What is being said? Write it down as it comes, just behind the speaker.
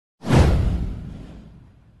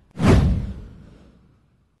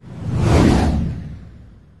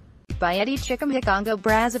by Eddie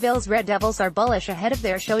Congo-Brazzaville's Red Devils are bullish ahead of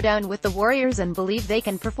their showdown with the Warriors and believe they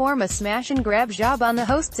can perform a smash-and-grab job on the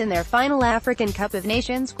hosts in their final African Cup of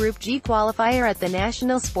Nations Group G qualifier at the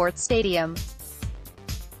National Sports Stadium.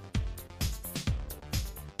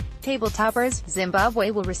 Tabletoppers, Zimbabwe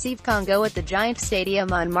will receive Congo at the Giant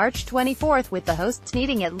Stadium on March 24, with the hosts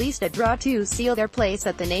needing at least a draw to seal their place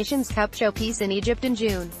at the Nations Cup showpiece in Egypt in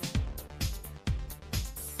June.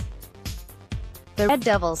 The Red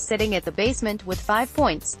Devils, sitting at the basement with 5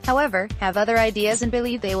 points, however, have other ideas and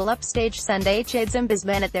believe they will upstage Sunday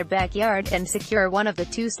Zimbabwe at their backyard and secure one of the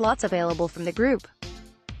 2 slots available from the group.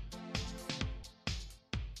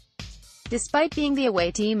 Despite being the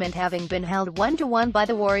away team and having been held 1-1 by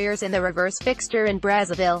the Warriors in the reverse fixture in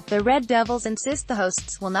Brazzaville, the Red Devils insist the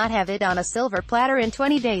hosts will not have it on a silver platter in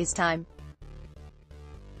 20 days' time.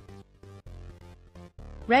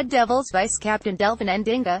 Red Devils vice-captain Delphin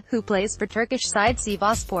Ndinga, who plays for Turkish side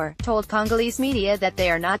Sivasspor, told Congolese media that they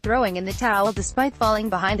are not throwing in the towel despite falling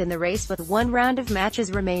behind in the race with 1 round of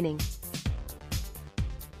matches remaining.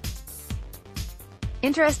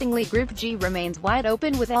 Interestingly, Group G remains wide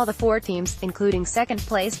open with all the 4 teams, including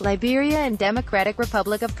second-place Liberia and Democratic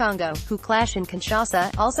Republic of Congo, who clash in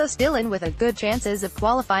Kinshasa, also still in with a good chances of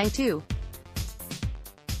qualifying too.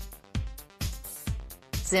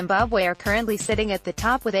 Zimbabwe are currently sitting at the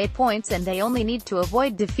top with 8 points and they only need to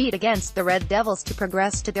avoid defeat against the Red Devils to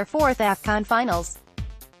progress to their 4th AFCON finals.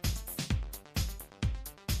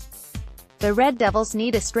 The Red Devils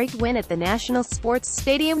need a straight win at the National Sports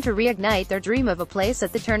Stadium to reignite their dream of a place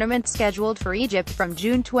at the tournament scheduled for Egypt from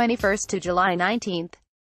June 21 to July 19.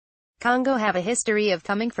 Congo have a history of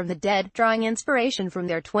coming from the dead, drawing inspiration from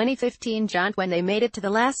their 2015 jaunt when they made it to the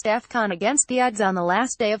last AFCON against the odds on the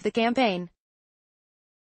last day of the campaign.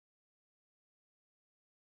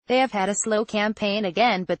 They have had a slow campaign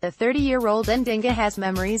again, but the 30-year-old Ndinga has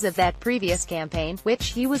memories of that previous campaign, which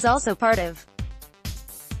he was also part of.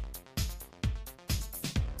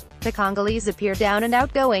 The Congolese appear down and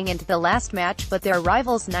out going into the last match, but their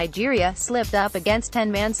rivals Nigeria slipped up against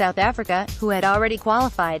 10-man South Africa, who had already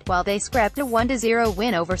qualified, while they scrapped a 1-0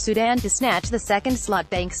 win over Sudan to snatch the second slot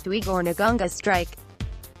thanks to Igor Ngonga's strike.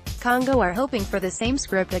 Congo are hoping for the same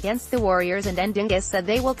script against the Warriors, and Ndinga said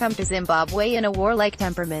they will come to Zimbabwe in a warlike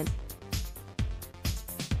temperament.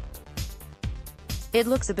 It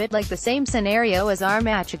looks a bit like the same scenario as our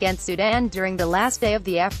match against Sudan during the last day of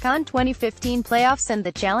the AFCON 2015 playoffs, and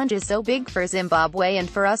the challenge is so big for Zimbabwe and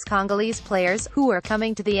for us Congolese players, who are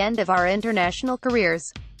coming to the end of our international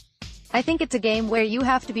careers. I think it's a game where you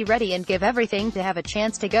have to be ready and give everything to have a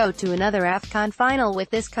chance to go to another AFCON final with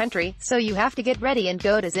this country, so you have to get ready and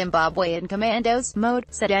go to Zimbabwe in commandos mode,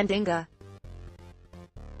 said Ndinga.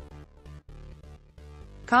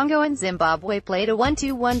 Congo and Zimbabwe played a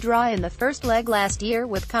 1-1 draw in the first leg last year,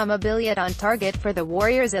 with Billiot on target for the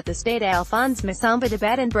Warriors at the Stade Alphonse Massamba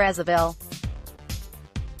Dabat in Brazzaville.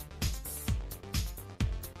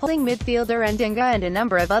 Holding midfielder Ndinga and a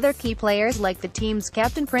number of other key players like the team's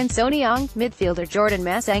captain Prince Oniong, midfielder Jordan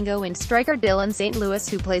Massango and striker Dylan St. Louis,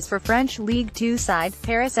 who plays for French Ligue 2 side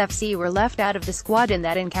Paris FC, were left out of the squad in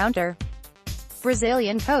that encounter.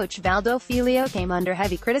 Brazilian coach Valdo Filho came under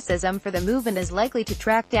heavy criticism for the move and is likely to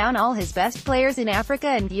track down all his best players in Africa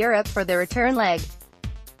and Europe for the return leg.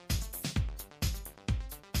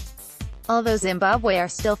 Although Zimbabwe are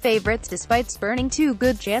still favourites despite spurning 2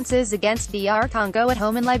 good chances against DR Congo at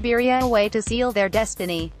home and Liberia away to seal their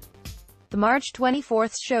destiny. The March 24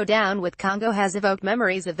 showdown with Congo has evoked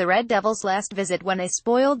memories of the Red Devils' last visit when they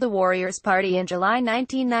spoiled the Warriors' party in July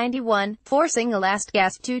 1991, forcing a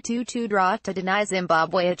last-gasp 2-2 draw to deny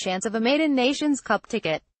Zimbabwe a chance of a maiden Nations Cup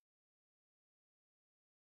ticket.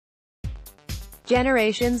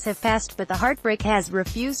 Generations have passed, but the heartbreak has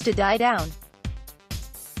refused to die down.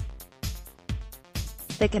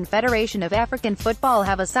 The Confederation of African Football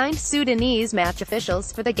have assigned Sudanese match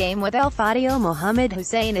officials for the game, with El Fadil Mohamed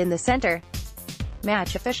Hussein in the center.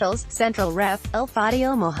 Match officials: central ref, El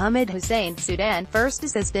Fadil Mohamed Hussein, Sudan; first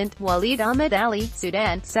assistant, Walid Ahmed Ali,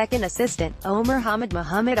 Sudan; second assistant, Omar Hamid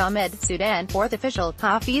Mohamed Ahmed, Sudan; fourth official,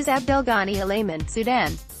 Hafiz Abdelghani Alayman,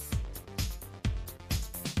 Sudan.